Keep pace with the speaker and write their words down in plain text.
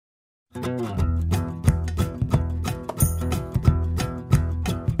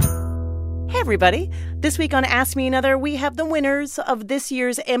everybody. This week on Ask Me Another, we have the winners of this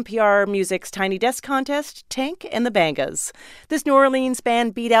year's NPR Music's Tiny Desk Contest, Tank and the Bangas. This New Orleans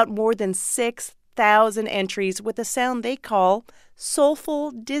band beat out more than 6,000 entries with a sound they call Soulful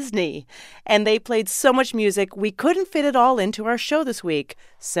Disney. And they played so much music, we couldn't fit it all into our show this week.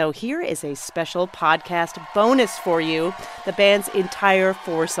 So here is a special podcast bonus for you, the band's entire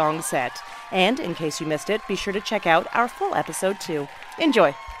 4-song set. And in case you missed it, be sure to check out our full episode too.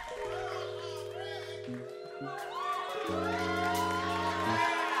 Enjoy.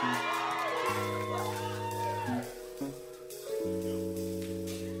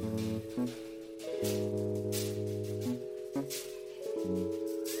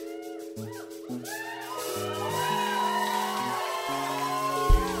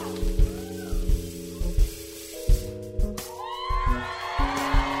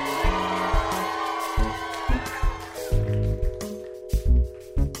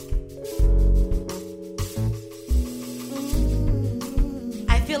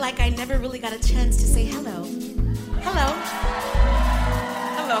 I never really got a chance to say hello. Hello.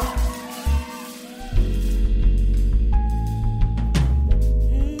 Hello.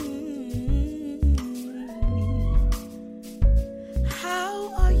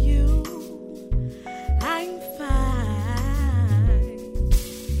 How are you? I'm fine.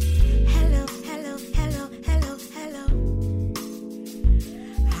 Hello, hello, hello, hello, hello.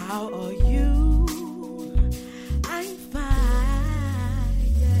 How are you? I'm fine.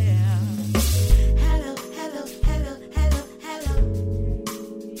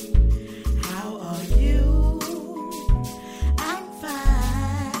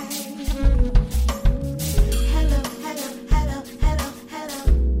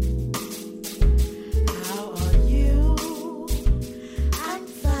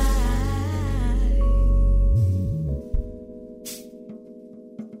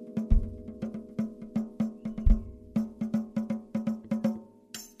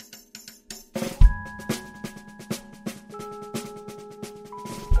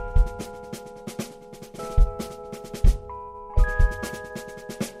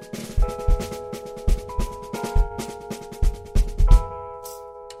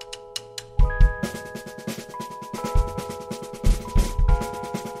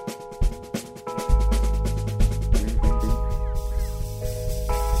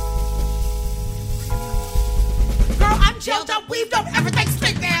 Gelled up, weaved up, everything's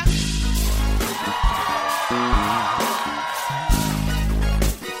straight there.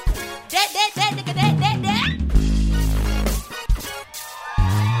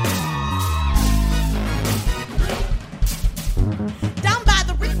 Down by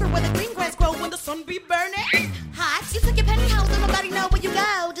the river where the green grass grow when the sun be burning hot. You took your pantyhose and nobody know where you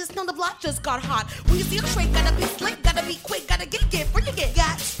go. Just know the block just got hot. When you see a trick, gotta be slick, gotta be quick, gotta get where you get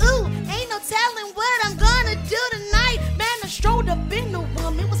got. Ooh, ain't no telling what I'm gonna do tonight. Man, I strode up in the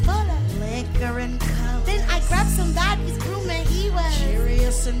room, it was full of liquor and colors. Then I grabbed somebody's groom and he was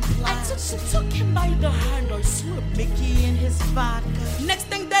curious and polite. I took him by the hand, I slipped Mickey in his vodka. Next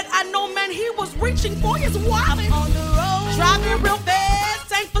thing that I know, man, he was reaching for his wallet. On the road, driving real fast,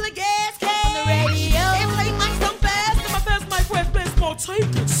 tank full of gas, cash. On the radio, they play my song fast, and my fast my breath, best more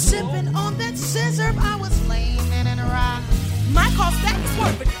tape. Sipping on that scissor, I was laying in a rock. My car stack is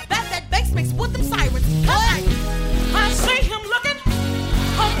swerving, that bass mix with them sirens. Hey, I see him looking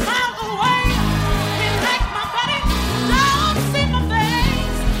a mile away. He like my body, don't see my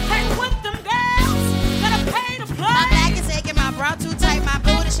face. Hang with them girls, gotta pay to play. My back is aching, my bra too tight, my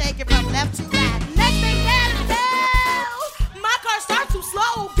booty shaking from left to right. Next thing that I know, my car starts too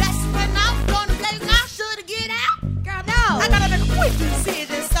slow. That's when I'm gonna play. I shoulda get out, girl. No, I gotta make a quick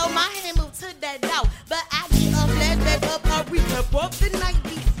decision, so my hand moved to that door, but I get up, back up, I recap up the night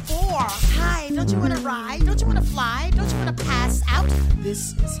before. Hi, don't you wanna ride? Don't you wanna fly? Don't you wanna pass out?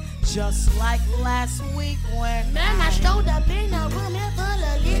 This is just like last week when man, I showed up in a room full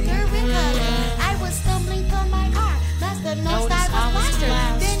of liquor and color. I was stumbling from my car, must have noticed I was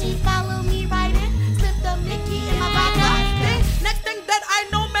plastered. Then he followed me right in, slipped a Mickey in my pocket. Next thing that I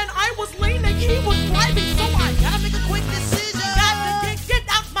know, man, I was leaning, he was driving, so I gotta make a quick decision. Got to get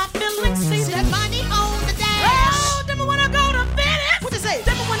out my feelings, see that money on the dash. Oh, didn't wanna go to Venice. What you say?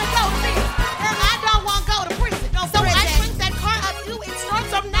 Didn't wanna go to Venice. Girl, I don't wanna go to prison. No, so I swing that car up to it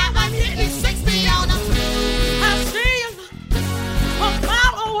starts up now. I'm hitting 60 on him. I see him.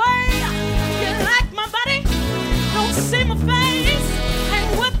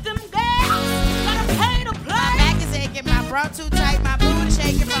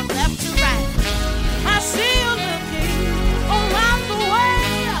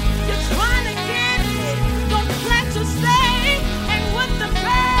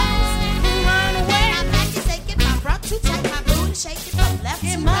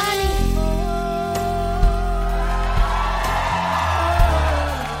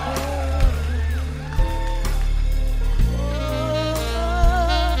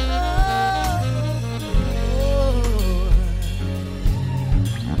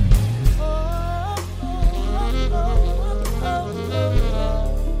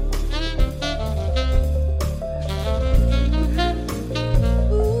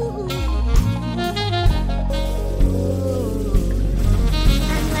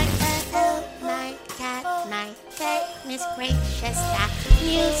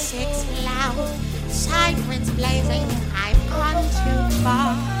 music's loud, sirens blazing. I've gone too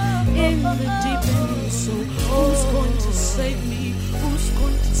far in the deep end. So who's going to save me? Who's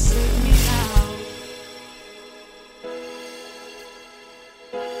going to save me now?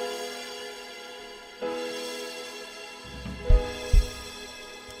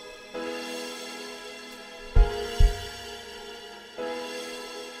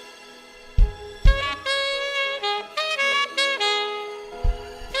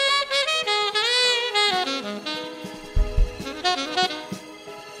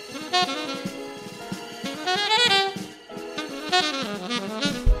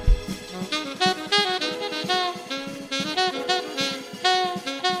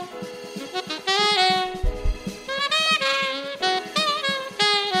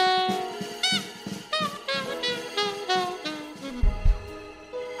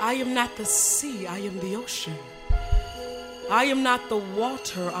 I am not the sea, I am the ocean. I am not the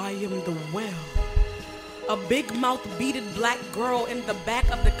water, I am the well. A big mouth beaded black girl in the back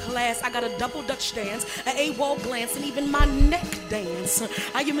of the class. I got a double Dutch dance, an AWOL glance, and even my neck dance.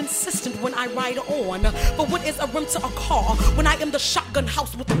 I am insistent when I ride on. But what is a rim to a car when I am the shotgun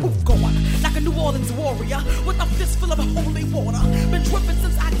house with the roof gone? Like a New Orleans warrior with a fistful of holy water. Been dripping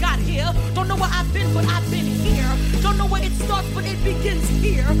since I got here. Don't know where I've been, but I've been here. Don't know where it starts, but it begins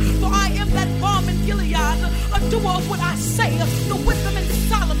here. For I am that bomb in Gilead, a doer of what I say. The wisdom in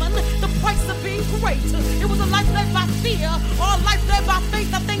Solomon, the price of being great. It was a life led by fear, or a life led by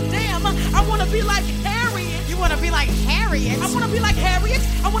faith. I think, damn, I want to be like Harriet. You want to be like Harriet? I want to be like Harriet.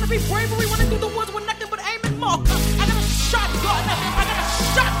 I want to be bravery, running through the woods with nothing but aim and mark. I got a shotgun. I got a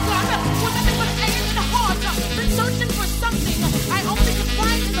shotgun with nothing but aim and heart. Been searching for something I only could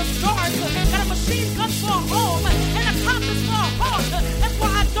find in the stars. Got a machine gun for a home and a compass for a heart. That's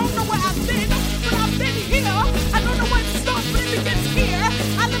why I don't know where I've been, but I've been here. I don't know where it starts, but it begins here.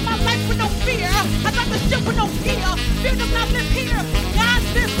 I live my life with no fear. I got the ship with no fear. Fear does not live here. God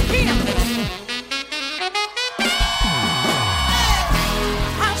lives here.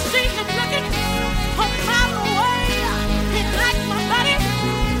 I see him looking a mile away. He likes my body.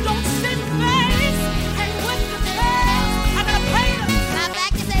 Don't sit face. Hang with the best. I gotta pay him. My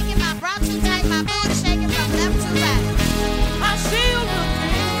back is aching, my bra too tight, my booty shaking from left to right. I see you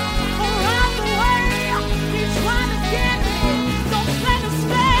looking around the way. He's trying to get me. Don't plan to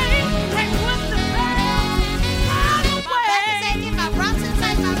stay. Hang with the best. Out of the My back is way. aching, my bra too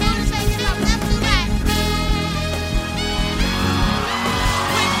tight, my booty shaking from left to right.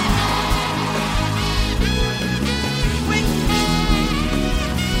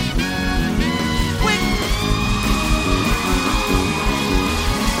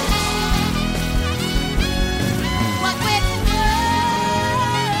 What with?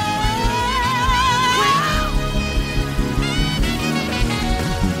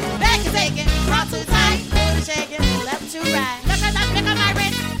 Back is aching, bra too tight, booty shaking from left to right. Look at that flick of my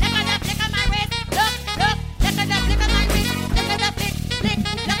wrist, look at that flick of my wrist. Look at that flick of my wrist. Look at that flick, look at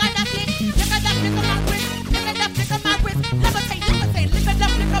that flick, look at that flick of my wrist. Look at that flick of my wrist. Levitate, look at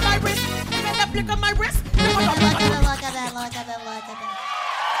that flick of my wrist. Look at that flick of my wrist. Look at that, look at that.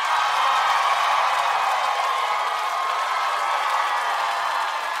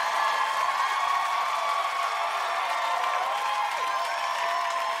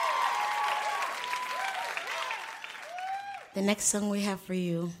 The next song we have for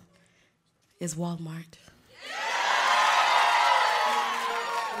you is Walmart.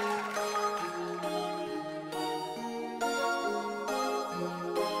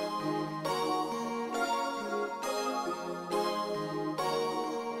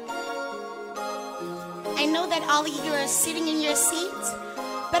 I know that all of you are sitting in your seats,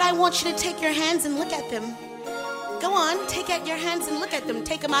 but I want you to take your hands and look at them. Go on, take out your hands and look at them.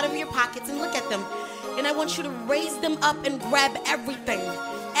 Take them out of your pockets and look at them. And I want you to raise them up and grab everything.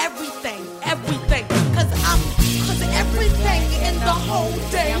 Everything. Cause everything in the whole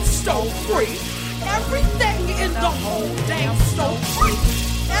damn store free. Everything in the whole damn store free.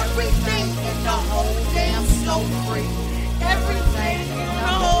 Everything in the whole damn store free. Everything in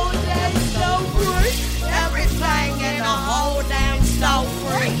the whole damn store free. Everything in the whole damn store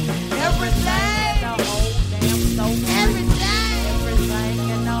free. Everything in the whole damn store free. Everything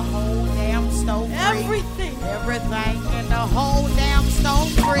in the whole damn store free. Everything in the whole damn store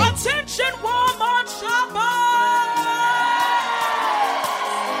free. Attention, Walmart shoppers!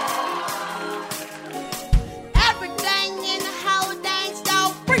 Everything in the whole damn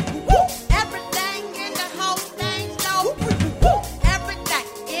store free. Everything in the whole damn store free. Everything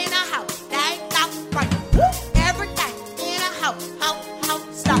in the whole damn store free. Everything in the whole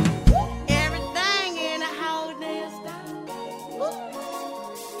store. Everything in the whole damn store.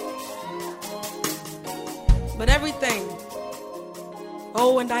 But everything,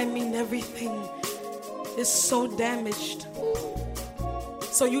 oh, and I mean everything, is so damaged.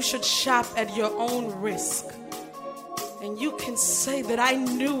 So you should shop at your own risk. And you can say that I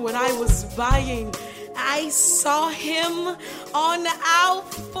knew what I was buying. I saw him on aisle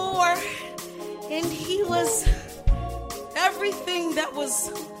 4, and he was everything that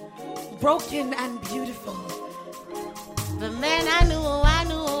was broken and beautiful. But man, I knew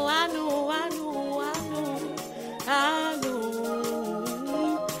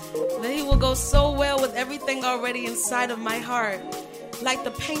that he will go so well with everything already inside of my heart. Like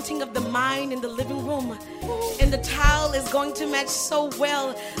the painting of the mind in the living room. And the towel is going to match so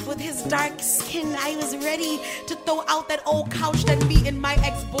well with his dark skin. I was ready to throw out that old couch that me and my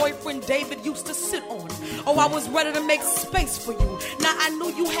ex-boyfriend David used to sit on. Oh, I was ready to make space for you. Now I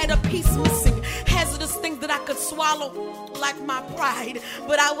knew you had a piece missing. Hazardous things that I could swallow, like my pride.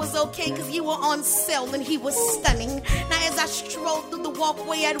 But I was okay because you were on sale and he was stunning. Now as I strolled through the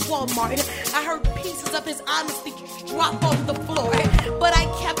walkway at Walmart, I heard pieces of his honesty drop on the floor. But I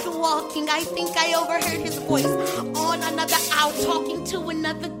kept walking. I think I overheard his voice on another aisle talking to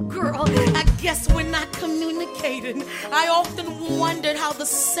another girl. I guess we're not communicating. I often wondered how the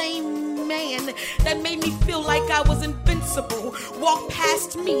same man that made me feel like I was invincible walked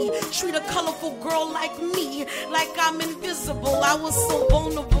past me, treat a colorful girl like me like I'm invisible. I was so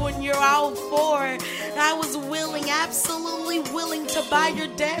vulnerable in your aisle 4. I was willing, absolutely willing to buy your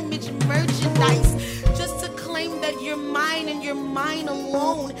damaged merchandise just to claim that you're mine and you're mine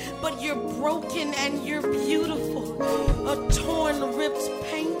alone. But you're broken and you're beautiful. A torn, ripped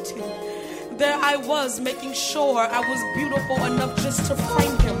painting. There I was, making sure I was beautiful enough just to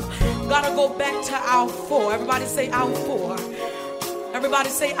frame him. Gotta go back to aisle 4. Everybody say aisle 4. Everybody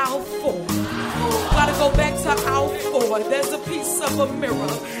say aisle 4. Gotta go back to aisle 4. There's a piece of a mirror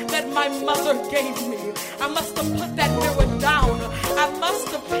that my mother gave me. I must have put that mirror down. I must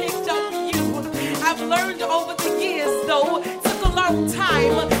have picked up you. I've learned over the years, though, took a long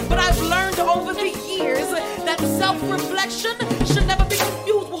time, but I've learned over the years that self-reflection should never be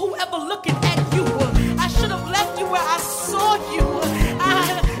confused with whoever looking at you. I should have left you where I saw you.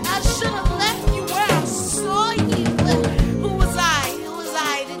 I should have left you where I saw you. Who was I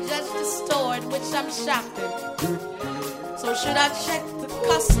to judge the store in which I'm shopping? So should I check the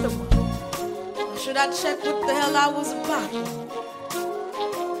customer? Or should I check what the hell I was buying?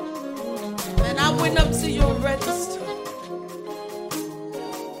 And I went up to your register.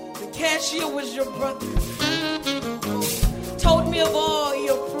 The cashier was your brother. Told me of all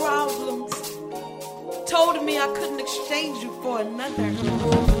your problems. Told me I couldn't exchange you for another.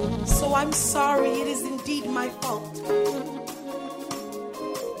 So I'm sorry, it is indeed my fault.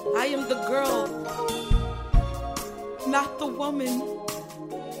 I am the girl, not the woman.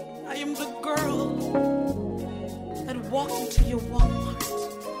 I am the girl that walked into your Walmart.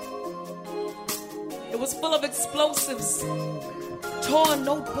 It was full of explosives, torn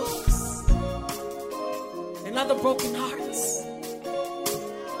notebooks, and other broken hearts.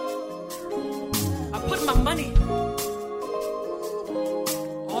 I put my money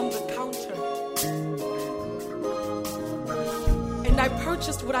on the counter, and I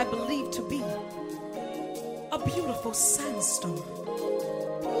purchased what I believed to be a beautiful sandstone.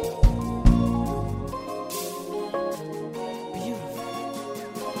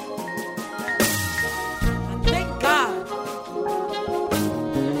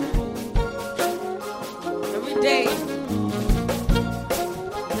 Day and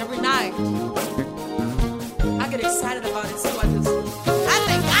every night I get excited about it, so I thank God,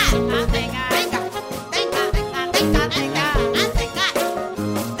 I thank God, thank God, thank God, thank God, thank God, thank God, I thank God,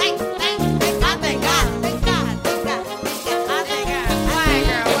 thank God, thank God, thank God, thank God, thank God, I thank God, I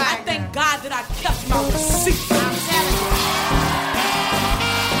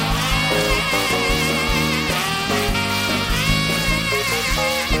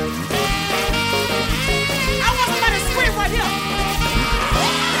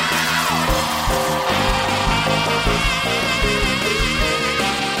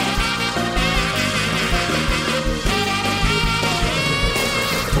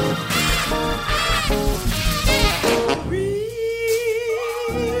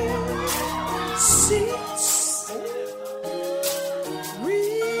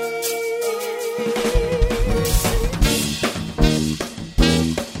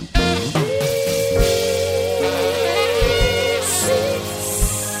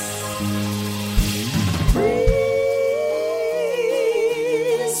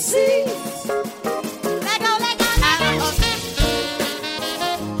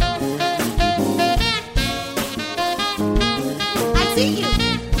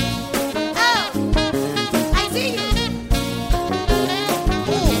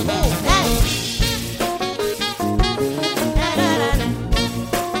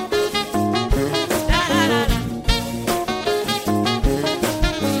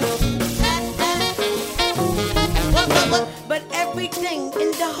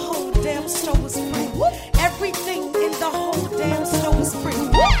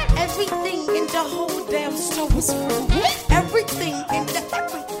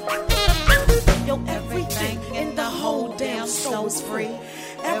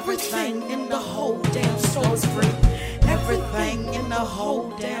whole damn stove is free. Everything in the whole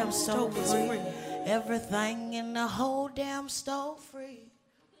damn stove is free. Everything in the whole damn stove free.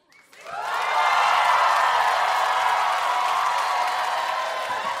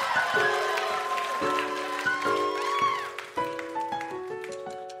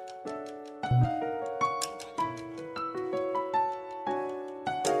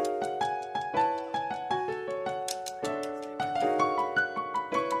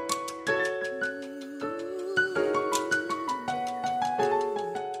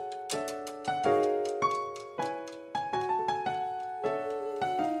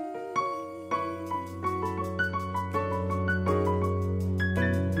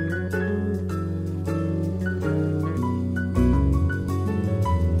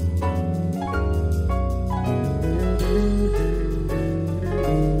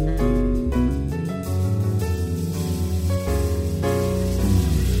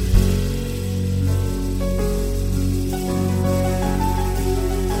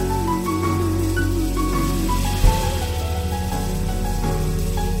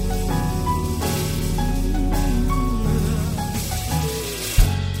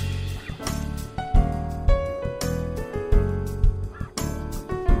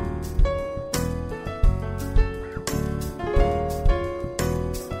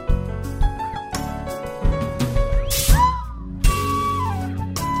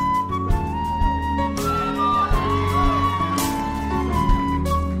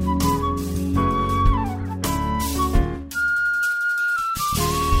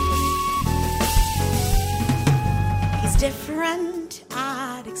 Different,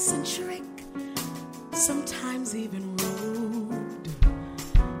 odd, eccentric, sometimes even rude.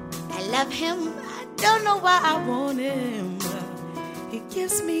 I love him, I don't know why I want him. He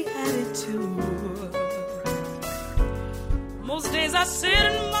gives me attitude. Most days I sit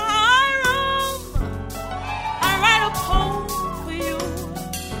in my room, I write a poem for you.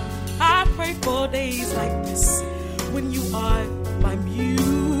 I pray for days like this when you are my muse.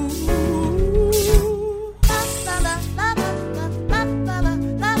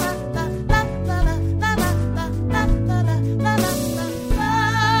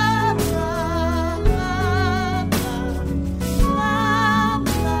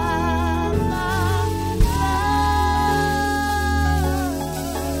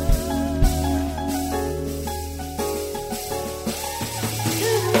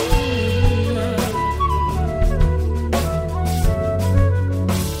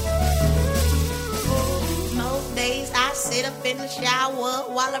 In the shower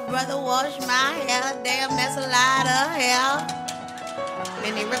while a brother wash my hair. Damn, that's a lot of hair.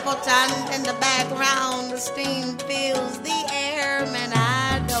 Many ripple tones in the background. The steam fills the air. Man,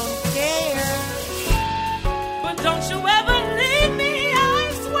 I don't care. But don't you ever leave me,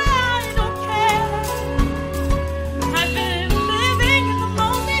 I swear I don't care. I've been living in the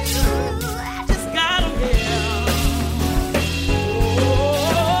moment. I just gotta live.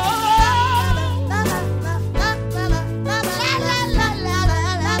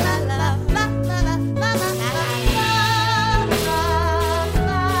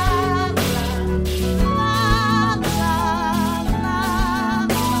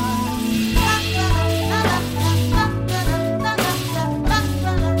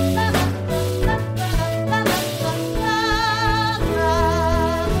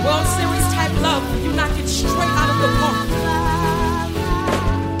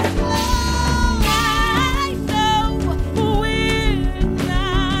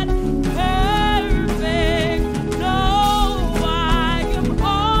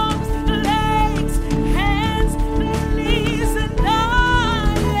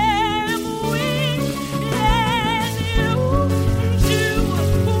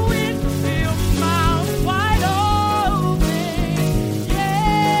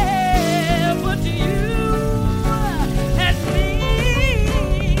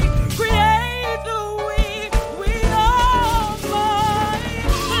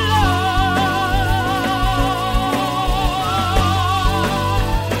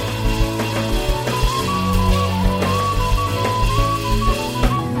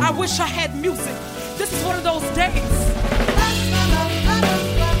 wish I had music. This is one of those days.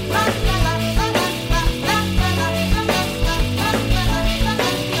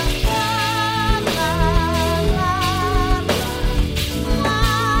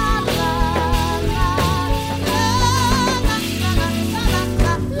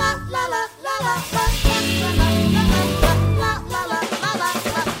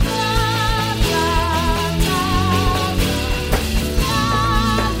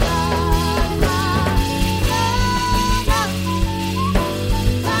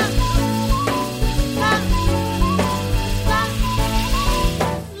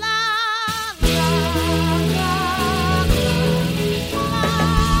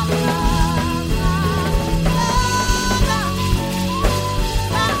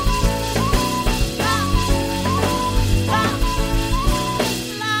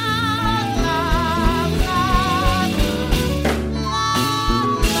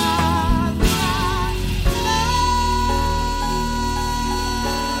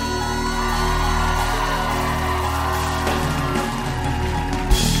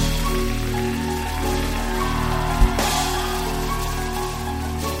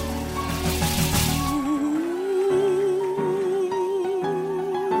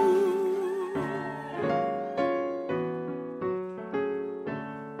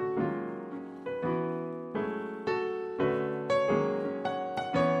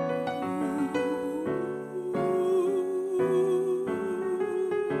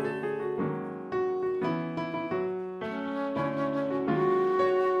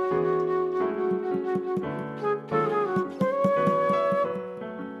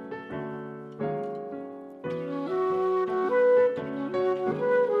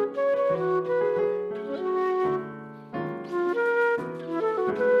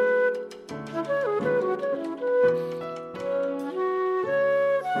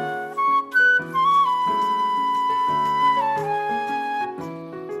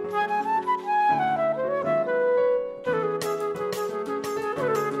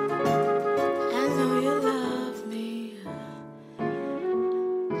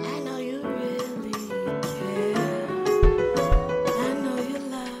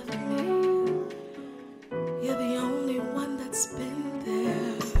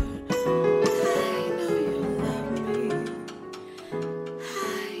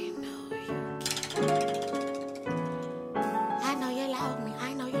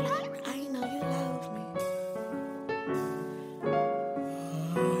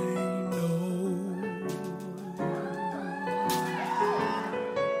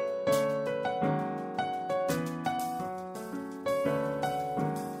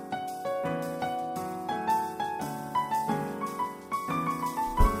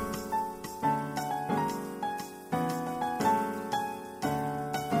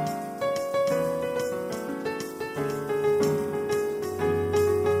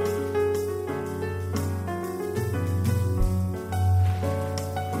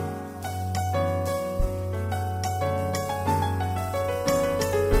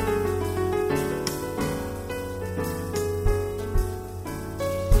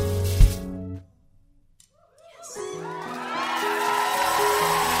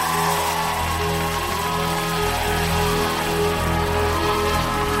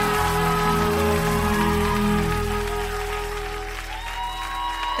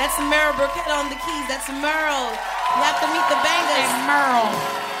 That's Merle Burkett on the keys. That's Merle. You have to meet the Bangas. Hey, Merle.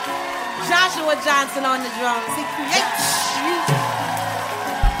 Joshua Johnson on the drums. He creates music.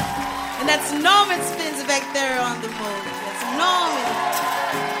 And that's Norman Spins back there on the board. That's Norman.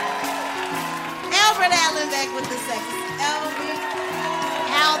 Albert Allen back with the sex.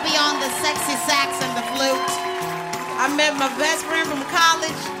 Albie on the sexy sax and the flute. I met my best friend from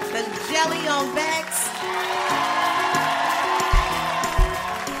college, the jelly on backs.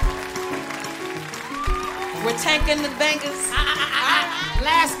 We're tanking the Bangas.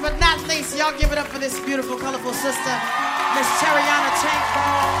 Last but not least, y'all give it up for this beautiful, colorful sister, Miss Terriana Tank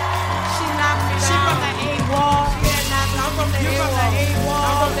Ball. She knocked me down. She from the A-Wall. I'm from the A-Wall.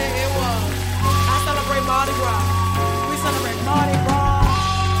 I'm from the A-Wall. I celebrate Mardi Gras. We celebrate Mardi Gras.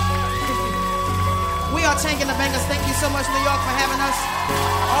 We are Tank and the Bangas. Thank you so much, New York, for having us.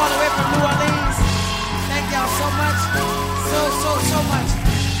 All the way from New Orleans. Thank y'all so much. So much.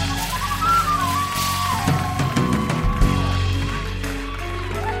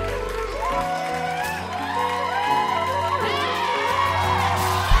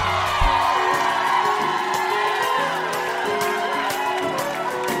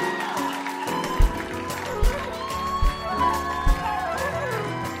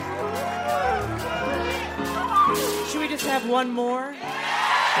 Have one more.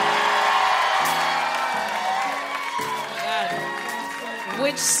 God.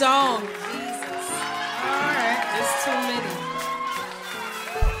 Which song? Jesus. All right. There's too many.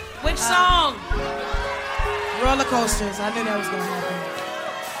 Which song? Roller coasters. I knew that was going to happen.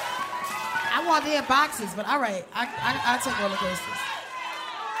 I want to hear boxes, but all right. I'll take roller coasters.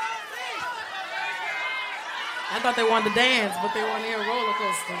 I thought they wanted to dance, but they want to hear roller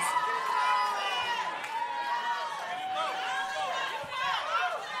coasters.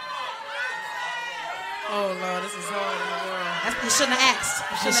 Oh, Lord, this is hard in the world. You shouldn't have asked.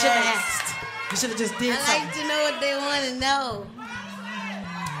 You shouldn't have asked. You should have just did something. I like to know what they want to know.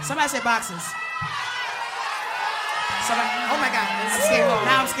 Somebody said boxes. Somebody, oh, my God.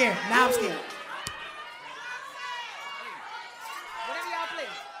 I'm scared. Now I'm scared. Whatever y'all play.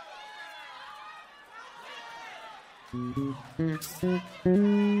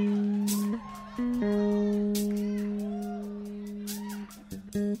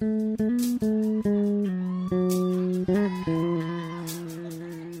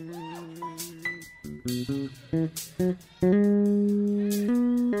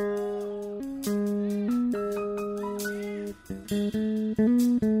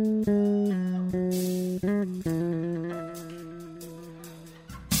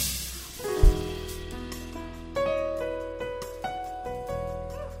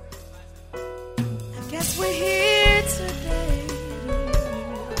 Guess we're here today.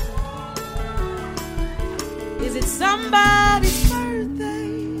 Is it somebody's birthday?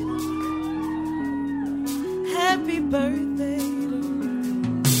 Happy birthday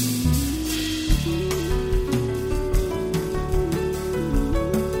to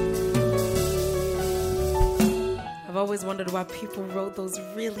I've always wondered why people rode those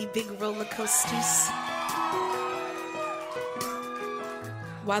really big roller coasters.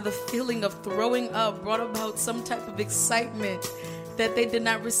 Why the feeling of throwing up brought about some type of excitement that they did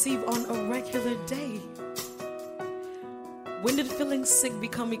not receive on a regular day. When did feeling sick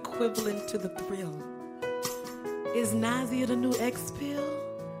become equivalent to the thrill? Is nausea the new X pill?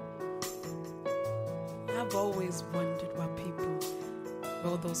 I've always wondered why people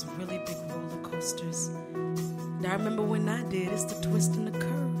rode those really big roller coasters. And I remember when I did. It's the twist and the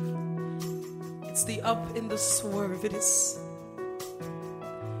curve. It's the up and the swerve. It is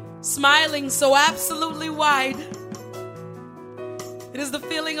smiling so absolutely wide. It is the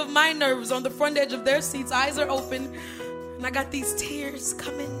feeling of my nerves on the front edge of their seats. Eyes are open, and I got these tears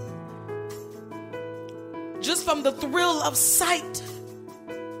coming just from the thrill of sight.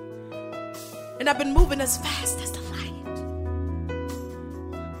 And I've been moving as fast as the light.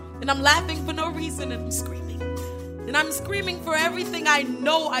 And I'm laughing for no reason, and I'm screaming. And I'm screaming for everything I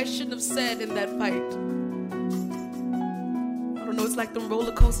know I shouldn't have said in that fight. It's like the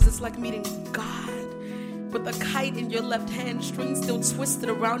roller coasters. It's like meeting God with a kite in your left hand, string still twisted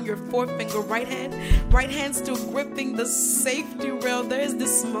around your forefinger. Right hand still gripping the safety rail. There's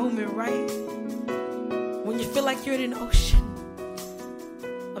this moment, right, when you feel like you're in an ocean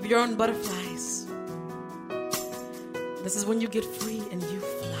of your own butterflies. This is when you get free and you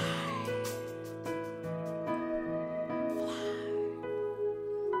fly.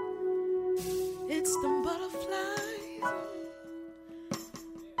 It's the butterflies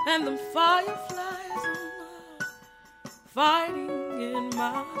and the fireflies fighting in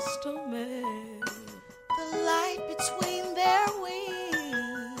my stomach. The light between their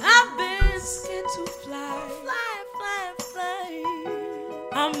wings scared to fly. Fly, fly, fly.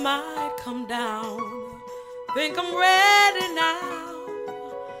 I might come down. Think I'm ready now.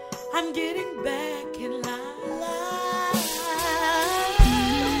 I'm getting back in line.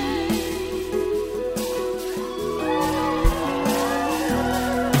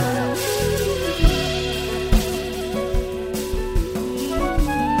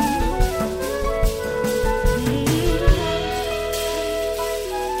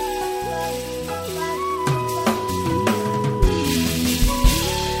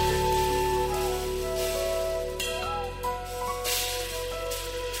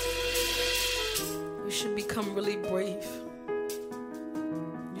 Become really brave.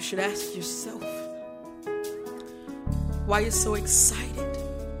 You should ask yourself why you're so excited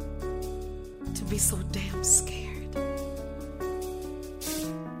to be so damn scared.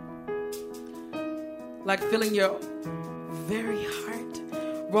 Like feeling your very heart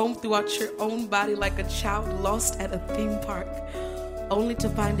roam throughout your own body like a child lost at a theme park, only to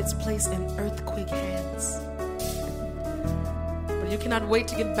find its place in earthquake hands. But you cannot wait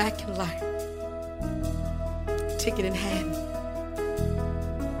to get back in line. Ticket in hand.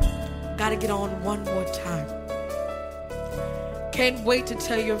 Gotta get on one more time. Can't wait to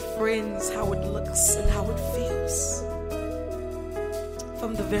tell your friends how it looks and how it feels.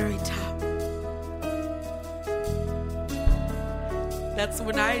 From the very top. That's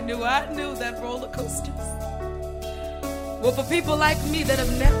when I knew that roller coasters were for people like me that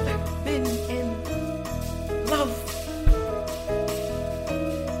have never been in love.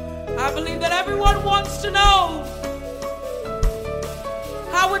 I believe that everyone wants to know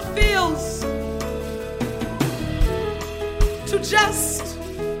how it feels to just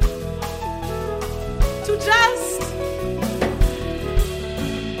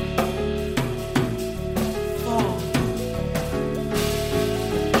fall.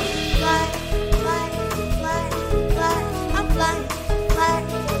 Fly, fly, fly, fly. I'm flying, fly,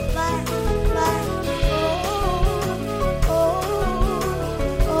 fly, fly. Oh, oh,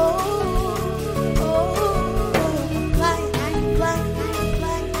 oh, oh, oh. Fly, fly, fly,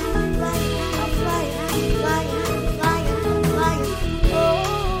 fly, fly. I'm flying, flying, flying, flying. Oh,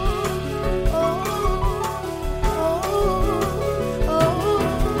 oh, oh, oh.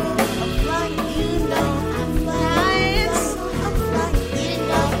 I'm flying, you know I'm flying. I'm flying, you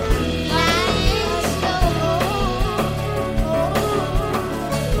know I'm flying. Oh,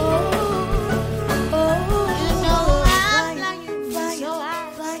 oh, oh, you know I'm flying, so high,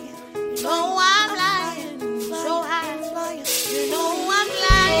 flying. You know I'm flying, so high, flying. You know I'm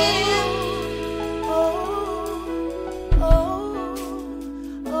flying. Oh, oh,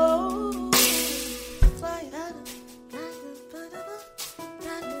 oh, flying.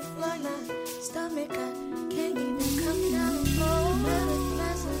 Flying. Stomach, I can't even come down.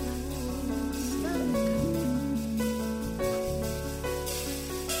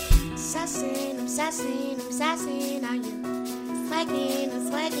 Sassing, I'm sassing, I'm sassing on you. Swagging, I'm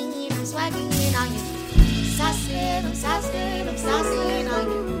swagging, I'm swagging on you. Sassing, I'm sassing, I'm sassing on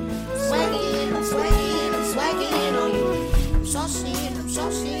you. Swagging, I'm swagging, I'm swagging on you. I'm saucing, I'm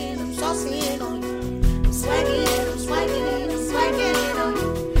saucing, I'm saucing on you. I'm swagging, I'm swagging, I'm swagging on you.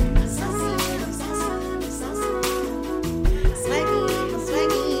 I'm sassing, I'm sassing, I'm sassing. Swagging, I'm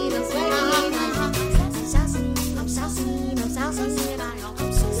swagging, I'm swagging on you. I'm sassing, I'm sassing, I'm sassing on you.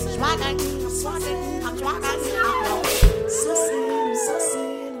 Swagging, I'm swagging, I'm swagging on you. Sassing, I'm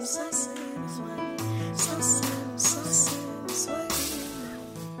sassing, I'm sassing, I'm swagging. Sassing, I'm sassing, I'm swagging.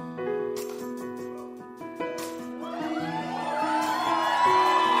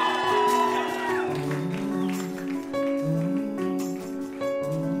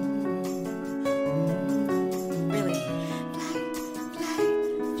 Really? Fly, fly, fly,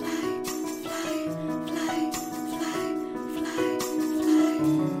 fly, fly, fly, fly, fly.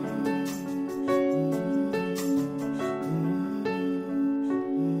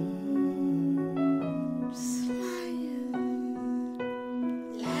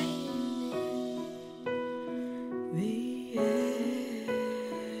 The air.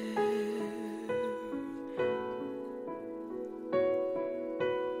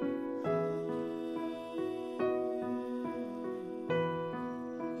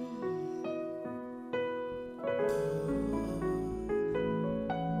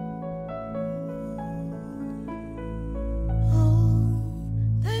 Oh,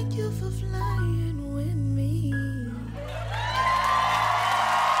 thank you for flying.